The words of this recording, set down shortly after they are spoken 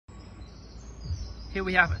Here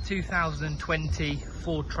we have a 2020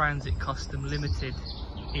 Ford Transit Custom Limited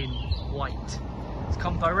in white. It's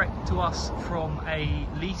come direct to us from a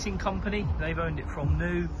leasing company. They've owned it from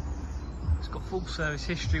new. It's got full service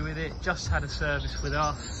history with it, just had a service with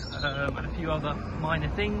us, and a few other minor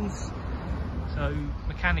things. So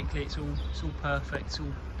mechanically it's all perfect, it's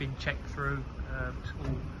all been checked through, it's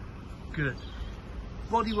all good.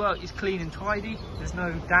 Bodywork is clean and tidy, there's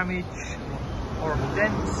no damage or horrible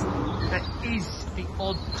dents. There is the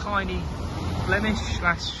odd tiny blemish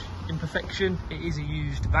 / imperfection. It is a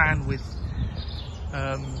used van with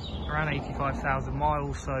around 85,000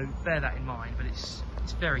 miles, so bear that in mind, but it's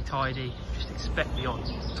very tidy. Just expect the odd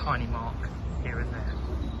tiny mark here and there.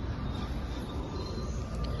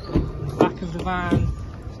 The back of the van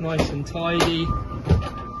is nice and tidy.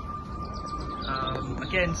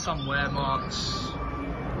 Again, some wear marks.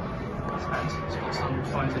 It's got some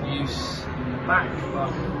signs of use in the back,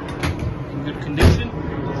 but in good condition.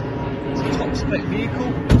 It's a top spec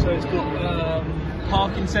vehicle, so it's got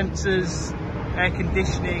parking sensors, air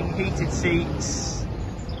conditioning, heated seats,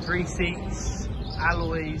 3 seats,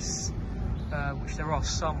 alloys, which there are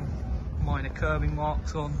some minor curbing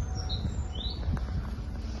marks on.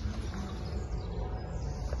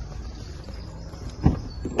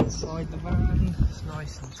 Inside the van, it's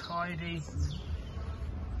nice and tidy.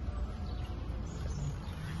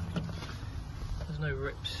 There's no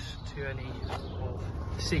rips to any of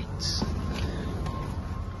the seats.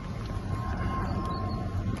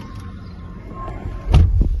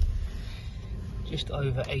 Just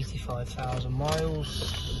over 85,000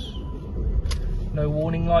 miles. No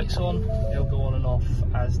warning lights on, they'll go on and off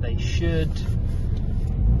as they should.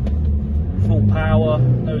 Full power,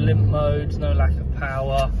 no limp modes, no lack of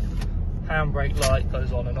power. Handbrake light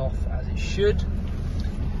goes on and off as it should.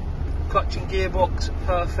 Clutch and gearbox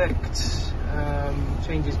perfect.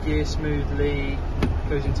 Changes gear smoothly,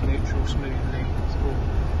 goes into neutral smoothly. It's all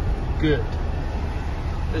good.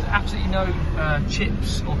 There's absolutely no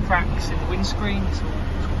chips or cracks in the windscreen. It's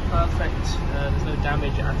all perfect. There's no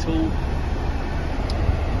damage at all.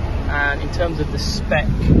 And in terms of the spec,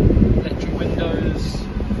 electric windows,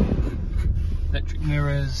 electric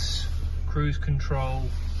mirrors, cruise control,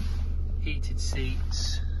 heated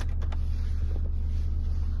seats,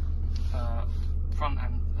 front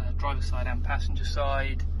and driver's side and passenger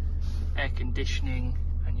side, air conditioning,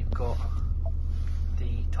 and you've got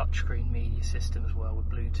the touchscreen media system as well with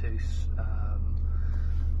Bluetooth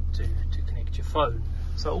to connect your phone.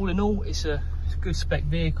 So all in all, it's a good spec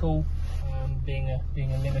vehicle, being a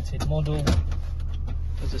limited model.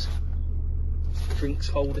 There's a drinks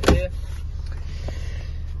holder here.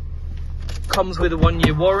 Comes with a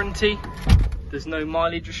 1-year warranty. There's no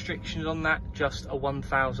mileage restrictions on that, just a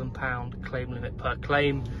 £1,000 claim limit per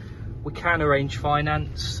claim. We can arrange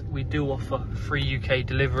finance. We do offer free UK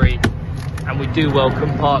delivery, and we do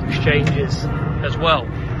welcome part exchanges as well.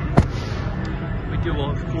 We do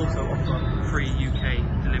also offer free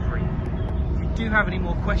UK delivery. If you do have any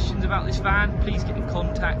more questions about this van, please get in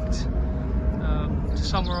contact. To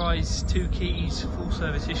summarise, 2 keys, full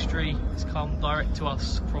service history. It's come direct to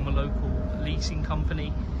us from a local leasing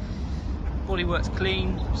company. Bodywork's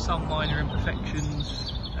clean, some minor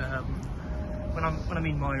imperfections. When I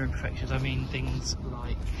mean minor imperfections, I mean things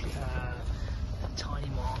like a tiny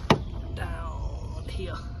mark down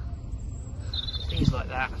here, things like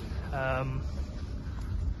that.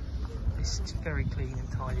 It's very clean and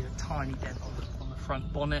tidy. A tiny dent on the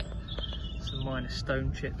front bonnet, some minor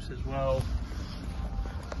stone chips as well.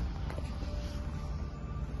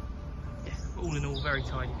 Yeah, all in all, very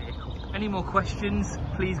tidy vehicle. Any more questions,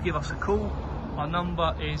 please give us a call. Our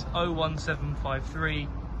number is 01753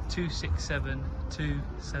 267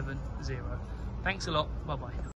 270. Thanks a lot, bye bye.